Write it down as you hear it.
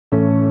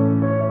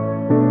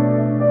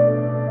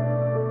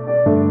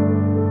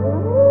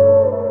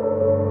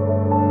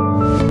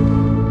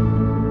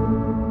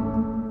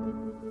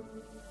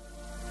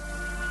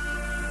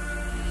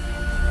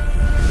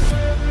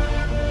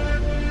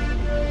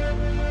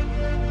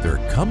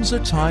comes a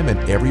time in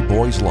every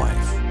boy's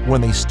life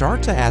when they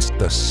start to ask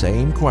the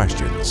same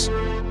questions.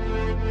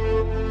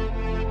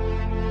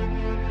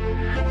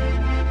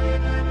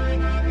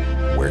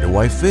 Where do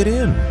I fit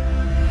in?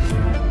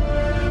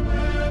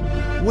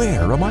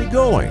 Where am I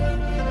going?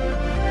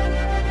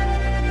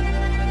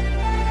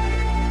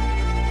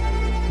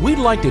 We'd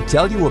like to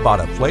tell you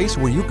about a place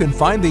where you can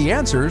find the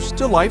answers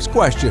to life's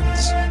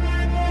questions.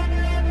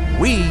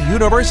 We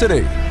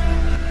University.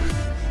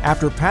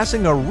 After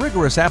passing a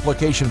rigorous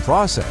application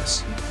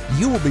process,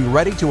 you will be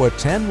ready to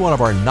attend one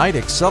of our night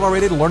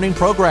accelerated learning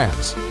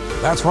programs.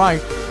 That's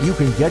right, you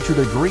can get your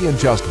degree in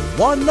just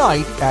one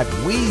night at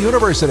We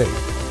University.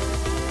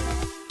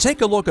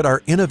 Take a look at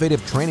our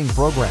innovative training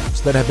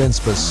programs that have been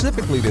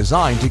specifically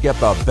designed to get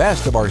the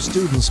best of our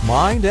students'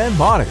 mind and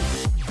body.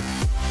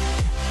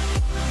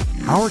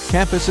 Our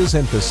campuses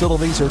and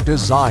facilities are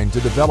designed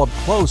to develop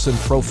close and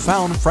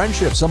profound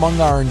friendships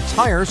among our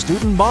entire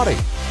student body.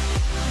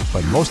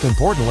 But most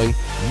importantly,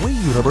 We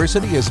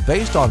University is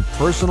based on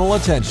personal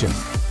attention.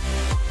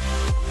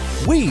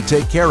 We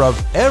take care of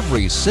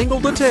every single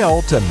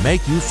detail to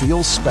make you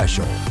feel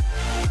special.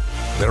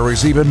 There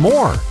is even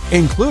more,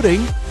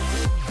 including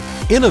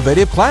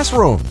innovative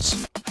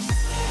classrooms.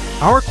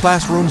 Our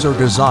classrooms are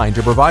designed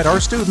to provide our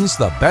students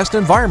the best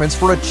environments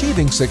for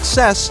achieving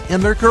success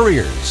in their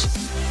careers.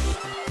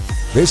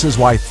 This is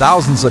why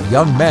thousands of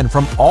young men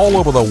from all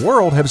over the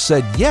world have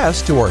said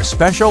yes to our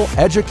special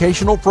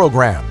educational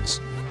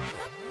programs.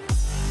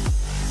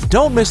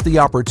 Don't miss the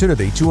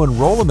opportunity to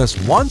enroll in this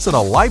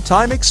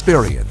once-in-a-lifetime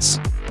experience.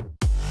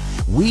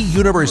 We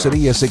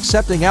University is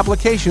accepting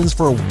applications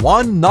for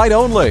one night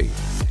only.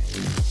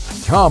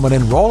 Come and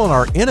enroll in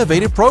our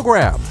innovative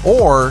program,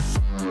 or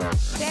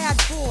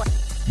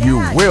you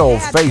will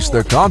face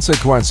the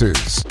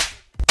consequences.